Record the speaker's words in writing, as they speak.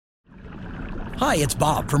Hi, it's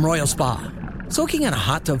Bob from Royal Spa. Soaking in a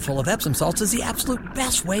hot tub full of Epsom salts is the absolute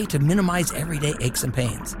best way to minimize everyday aches and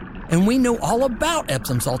pains. And we know all about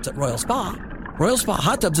Epsom salts at Royal Spa. Royal Spa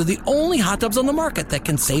hot tubs are the only hot tubs on the market that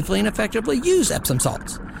can safely and effectively use Epsom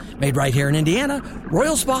salts. Made right here in Indiana,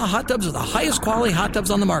 Royal Spa hot tubs are the highest quality hot tubs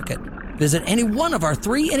on the market. Visit any one of our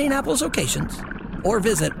 3 Indianapolis locations or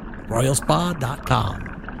visit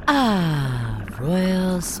royalspa.com. Ah,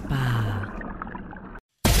 Royal Spa.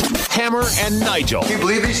 Hammer and Nigel. Can you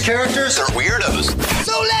believe these characters are weirdos?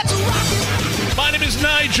 So let's rock it! My name is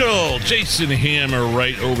Nigel. Jason Hammer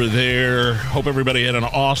right over there. Hope everybody had an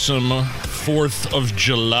awesome 4th of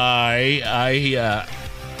July.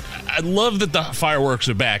 I love that the fireworks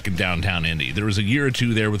are back in downtown Indy. There was a year or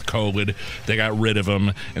two there with COVID. They got rid of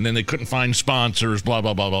them, and then they couldn't find sponsors, blah,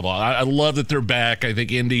 blah, blah, blah, blah. I love that they're back. I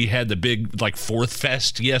think Indy had the big, 4th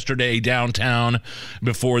Fest yesterday downtown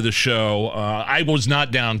before the show. I was not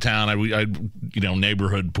downtown. I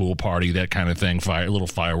neighborhood pool party, that kind of thing, little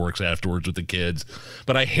fireworks afterwards with the kids.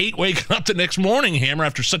 But I hate waking up the next morning, Hammer,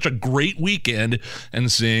 after such a great weekend and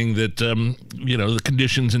seeing that, the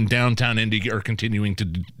conditions in downtown Indy are continuing to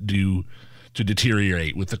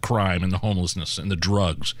deteriorate with the crime and the homelessness and the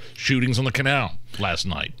drugs. Shootings on the canal last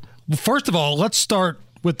night. Well, first of all, let's start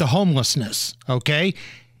with the homelessness, okay?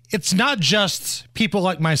 It's not just people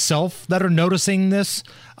like myself that are noticing this.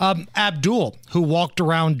 Abdul, who walked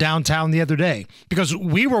around downtown the other day, because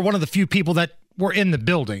we were one of the few people that were in the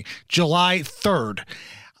building, July 3rd.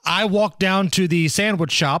 I walked down to the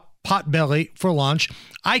sandwich shop, Potbelly, for lunch.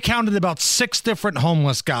 I counted about 6 different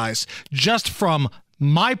homeless guys just from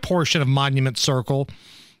my portion of Monument Circle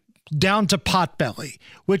down to Potbelly,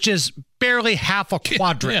 which is barely half a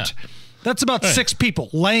quadrant. Yeah. That's about 6 people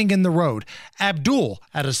laying in the road. Abdul,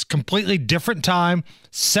 at a completely different time,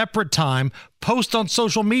 separate time, post on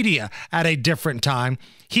social media at a different time.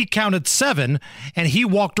 He counted 7, and he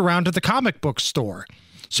walked around to the comic book store.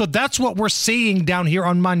 So that's what we're seeing down here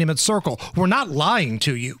on Monument Circle. We're not lying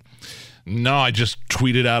to you. No, I just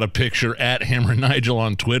tweeted out a picture at Hammer Nigel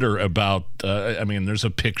on Twitter about, there's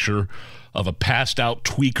a picture of a passed out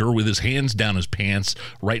tweaker with his hands down his pants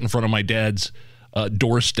right in front of my dad's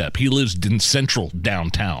doorstep. He lives in central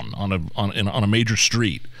downtown on a major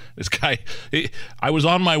street. This guy, I was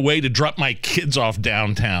on my way to drop my kids off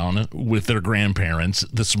downtown with their grandparents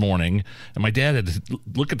this morning, and my dad had to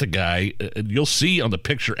look at the guy. You'll see on the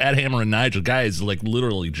picture at Hammer and Nigel, the guy is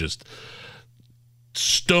literally just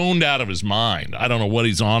stoned out of his mind. I don't know what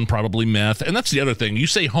he's on, probably meth. And that's the other thing. You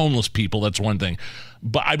say homeless people, that's one thing.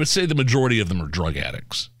 But I would say the majority of them are drug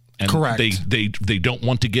addicts. And correct. They don't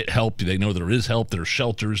want to get help. They know there is help. There are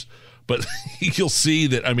shelters. But you'll see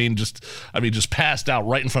that, just passed out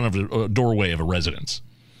right in front of a doorway of a residence.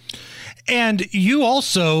 And you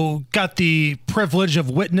also got the privilege of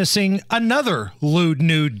witnessing another lewd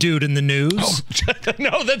nude dude in the news. Oh,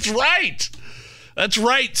 no, that's right. That's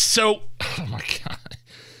right. So, oh my God.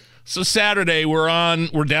 So Saturday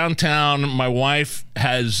we're downtown. My wife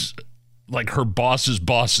has her boss's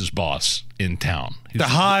boss in town. The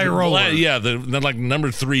high roller. Yeah, the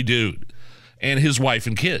number 3 dude and his wife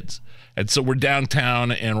and kids. And so we're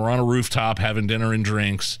downtown and we're on a rooftop having dinner and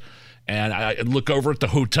drinks. And I look over at the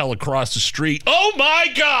hotel across the street. Oh my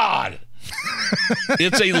God!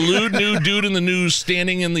 It's a lewd nude dude in the news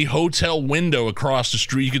standing in the hotel window across the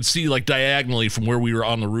street. You could see diagonally from where we were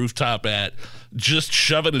on the rooftop at, just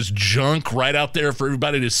shoving his junk right out there for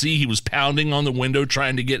everybody to see. He was pounding on the window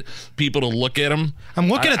trying to get people to look at him. I'm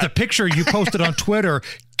looking at the picture you posted on Twitter.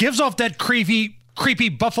 Gives off that creepy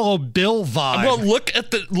Buffalo Bill vibe. Well, look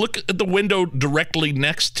at the window directly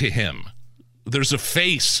next to him. There's a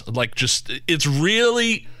face, it's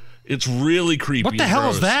really creepy. What the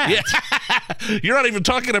hell is that? Yeah. You're not even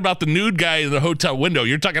talking about the nude guy in the hotel window.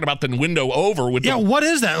 You're talking about the window over with. Yeah, what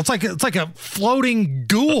is that? It's like a floating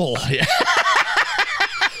ghoul. Yeah.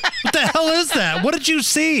 What the hell is that? What did you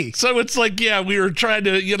see? So it's we were trying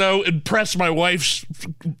to, impress my wife's,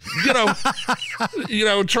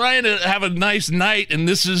 trying to have a nice night, and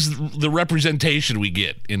this is the representation we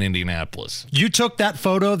get in Indianapolis. You took that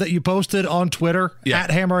photo that you posted on Twitter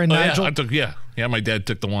at Hammer and Nigel? Yeah, my dad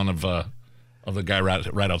took the one of the guy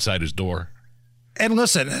right outside his door. And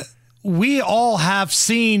listen, we all have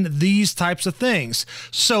seen these types of things.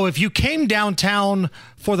 So if you came downtown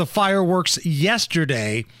for the fireworks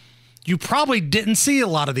yesterday, you probably didn't see a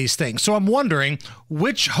lot of these things. So I'm wondering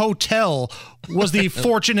which hotel was the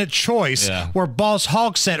fortunate choice where Boss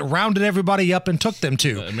Hogsett rounded everybody up and took them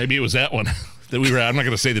to. Maybe it was that one that we were at. I'm not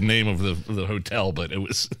going to say the name of the hotel, but it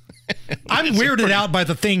was I'm weirded out by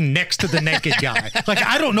the thing next to the naked guy. Like,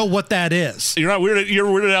 I don't know what that is. You're not weirded. You're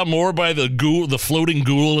weirded out more by the floating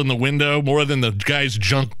ghoul in the window, more than the guy's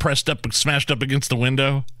junk smashed up against the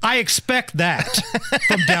window. I expect that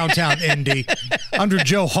from downtown Indy under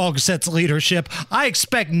Joe Hogsett's leadership. I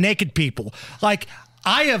expect naked people. Like,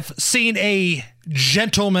 I have seen a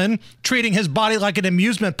gentleman treating his body like an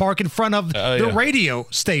amusement park in front of the radio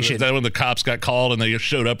station. Is that when the cops got called and they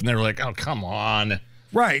showed up and they were like, oh, come on.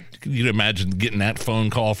 Right. Can you imagine getting that phone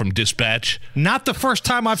call from dispatch? Not the first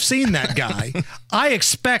time I've seen that guy. I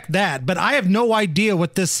expect that, but I have no idea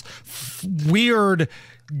what this weird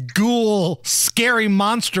ghoul, scary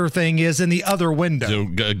monster thing is in the other window.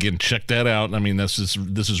 So again, check that out. I mean, this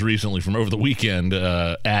is recently from over the weekend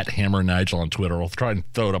at Hammer Nigel on Twitter. I'll try and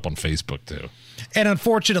throw it up on Facebook too. And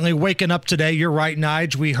unfortunately, waking up today, you're right,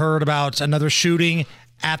 Nige. We heard about another shooting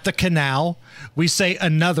at the canal. We say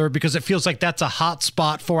another because it feels like that's a hot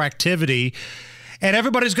spot for activity. And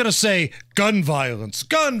everybody's going to say gun violence,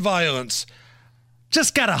 gun violence.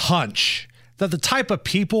 Just got a hunch that the type of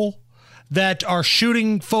people that are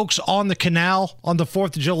shooting folks on the canal on the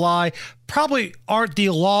 4th of July probably aren't the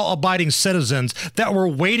law-abiding citizens that were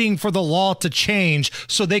waiting for the law to change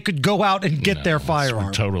so they could go out and get their firearm.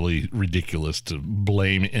 It's totally ridiculous to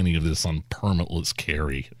blame any of this on permitless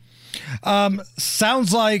carry.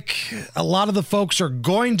 Sounds like a lot of the folks are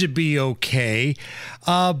going to be okay,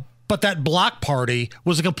 but that block party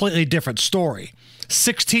was a completely different story.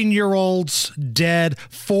 16-year-olds dead,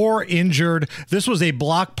 4 injured. This was a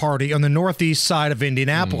block party on the northeast side of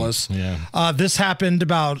Indianapolis. This happened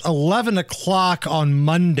about 11 o'clock on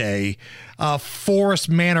Monday, Forest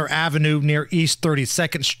Manor Avenue near East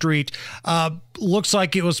 32nd Street. Looks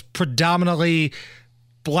like it was predominantly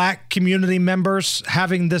Black community members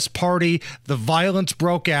having this party. The violence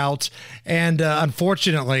broke out, and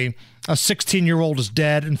unfortunately, a 16-year-old is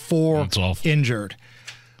dead and 4 injured.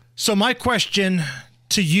 So my question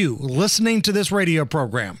to you, listening to this radio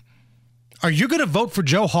program, are you going to vote for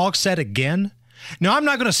Joe Hogsett again? Now, I'm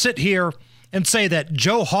not going to sit here and say that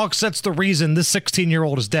Joe Hogsett's the reason this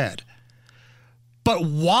 16-year-old is dead. But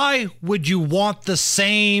why would you want the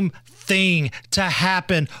same thing to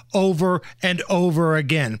happen over and over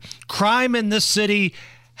again? Crime in this city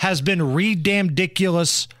has been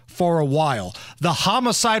re-damn-diculous for a while. The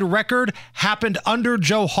homicide record happened under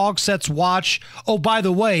Joe Hogsett's watch. Oh, by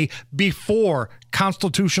the way, before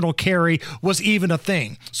constitutional carry was even a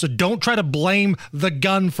thing. So don't try to blame the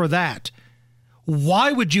gun for that.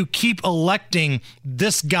 Why would you keep electing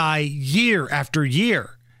this guy year after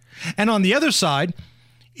year? And on the other side,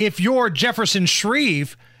 if you're Jefferson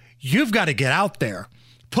Shreve, you've got to get out there.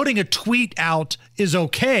 Putting a tweet out is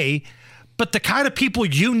okay, but the kind of people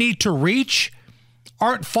you need to reach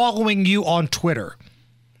aren't following you on Twitter.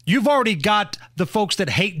 You've already got the folks that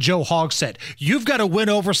hate Joe Hogsett. You've got to win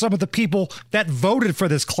over some of the people that voted for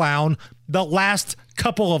this clown the last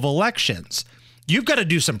couple of elections. You've got to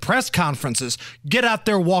do some press conferences, get out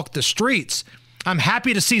there, walk the streets. I'm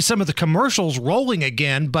happy to see some of the commercials rolling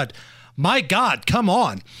again, but my God, come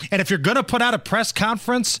on. And if you're going to put out a press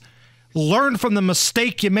conference, learn from the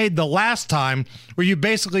mistake you made the last time where you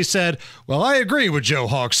basically said, well, I agree with Joe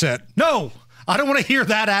Hogsett. No, I don't want to hear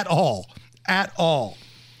that at all. At all.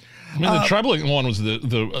 I mean, the troubling one was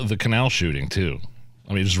the canal shooting too.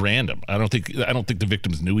 I mean, it's random. I don't think the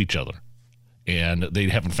victims knew each other, and they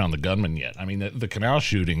haven't found the gunman yet. I mean, the canal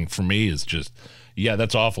shooting for me is just, yeah,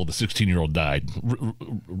 that's awful. The 16-year-old died,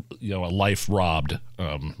 a life robbed,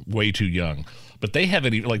 way too young. But they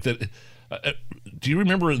haven't even like that. Do you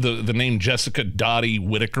remember the name Jessica Dottie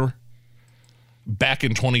Whitaker? Back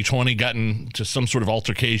in 2020, got into some sort of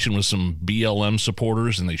altercation with some BLM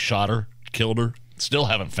supporters, and they shot her, killed her. Still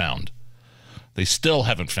haven't found. They still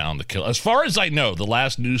haven't found the killer. As far as I know, the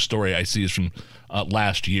last news story I see is from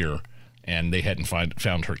last year, and they hadn't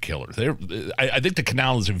found her killer. I think the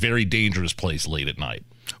canal is a very dangerous place late at night.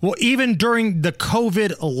 Well, even during the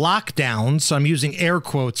COVID lockdowns, I'm using air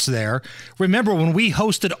quotes there, remember when we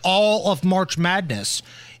hosted all of March Madness,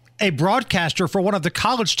 a broadcaster for one of the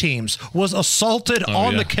college teams was assaulted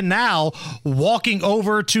on the canal walking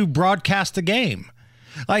over to broadcast the game.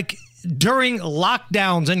 Like, during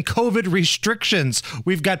lockdowns and COVID restrictions,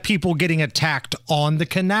 we've got people getting attacked on the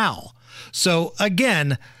canal. So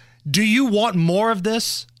again, do you want more of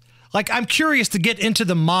this? Like, I'm curious to get into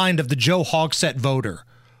the mind of the Joe Hogsett voter.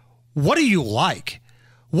 What do you like?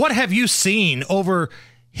 What have you seen over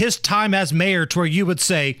his time as mayor to where you would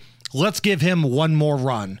say, let's give him one more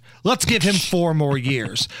run. Let's give him 4 more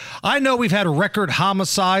years. I know we've had record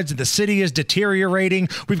homicides and the city is deteriorating.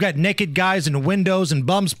 We've got naked guys in windows and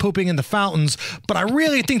bums pooping in the fountains, but I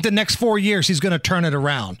really think the next 4 years he's going to turn it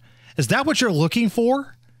around. Is that what you're looking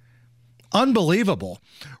for? Unbelievable.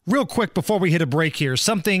 Real quick before we hit a break here,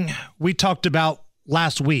 something we talked about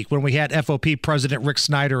last week when we had FOP President Rick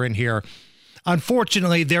Snyder in here.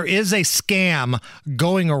 Unfortunately, there is a scam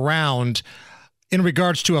going around in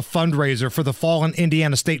regards to a fundraiser for the fallen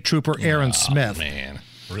Indiana State Trooper Aaron Smith. Man,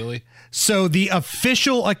 really? So the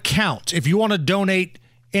official account, if you want to donate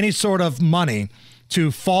any sort of money to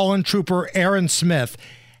fallen Trooper Aaron Smith,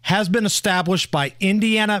 has been established by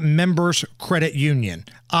Indiana Members Credit Union,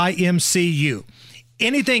 IMCU.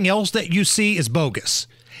 Anything else that you see is bogus.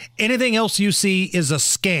 Anything else you see is a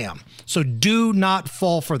scam. So do not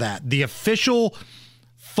fall for that. The official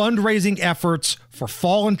fundraising efforts for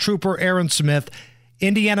fallen Trooper Aaron Smith,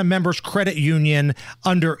 Indiana Members Credit Union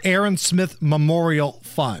under Aaron Smith Memorial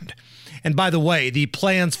Fund. And by the way, the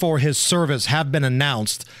plans for his service have been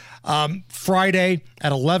announced. Friday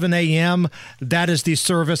at 11 a.m., that is the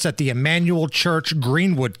service at the Emmanuel Church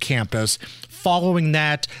Greenwood campus. Following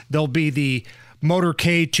that, there'll be the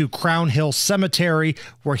motorcade to Crown Hill Cemetery,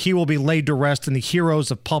 where he will be laid to rest in the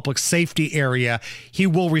Heroes of Public Safety area. He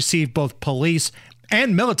will receive both police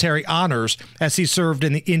and military honors as he served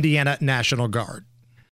in the Indiana National Guard.